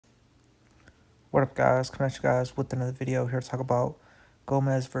What up, guys? Coming at you guys with another video here to talk about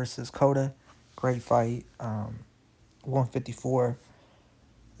Gomez versus Cota. Great fight. 154.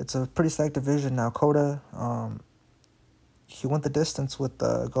 It's a pretty stacked division now. Cota, he went the distance with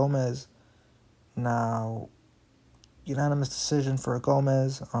Gomez. Now, unanimous decision for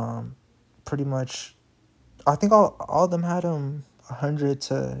Gomez. Pretty much, I think all of them had him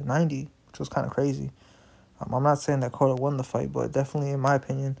 100-90, which was kind of crazy. I'm not saying that Cota won the fight, but definitely, in my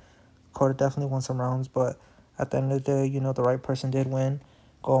opinion, Cota definitely won some rounds. But at the end of the day, the right person did win.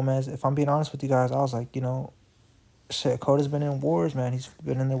 Gomez, if I'm being honest with you guys, I was like, shit, Cota's been in wars, man. He's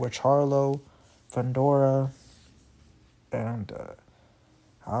been in there with Charlo, Fandora, and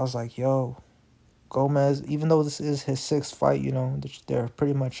I was like, yo, Gomez, even though this is his sixth fight, they're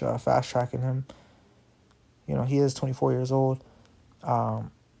pretty much fast-tracking him. He is 24 years old. I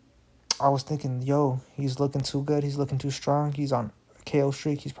was thinking, yo, he's looking too good. He's looking too strong. He's on a KO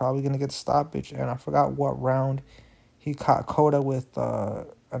streak. He's probably going to get a stoppage. And I forgot what round he caught Cota with a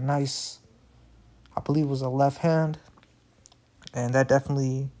nice, I believe it was a left hand. And that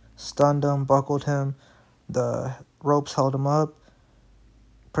definitely stunned him, buckled him. The ropes held him up.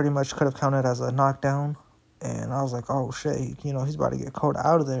 Pretty much could have counted as a knockdown. And I was like, oh, shit, he's about to get Cota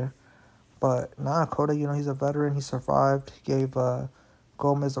out of there. But nah, Cota, he's a veteran. He survived. He gave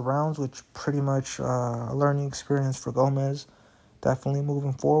Gomez the rounds, which pretty much a learning experience for Gomez. Definitely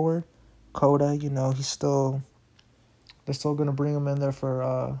moving forward. Cota, they're still going to bring him in there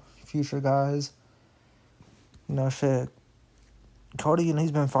for future guys. Shit. Cota,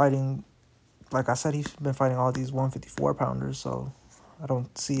 he's been fighting, like I said, he's been fighting all these 154-pounders, so I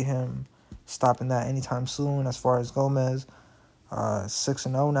don't see him stopping that anytime soon. As far as Gomez,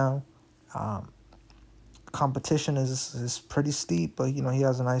 6-0 now. Competition is pretty steep, but he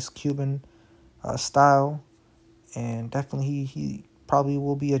has a nice Cuban style, and definitely he probably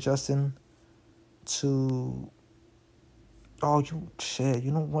will be adjusting to. Oh, shit!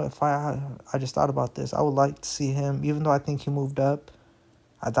 You know what? If I just thought about this, I would like to see him, even though I think he moved up.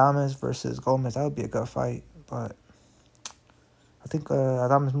 Adames versus Gomez, that would be a good fight, but I think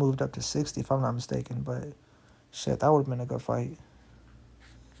Adames moved up to 60 if I'm not mistaken. But shit, that would have been a good fight.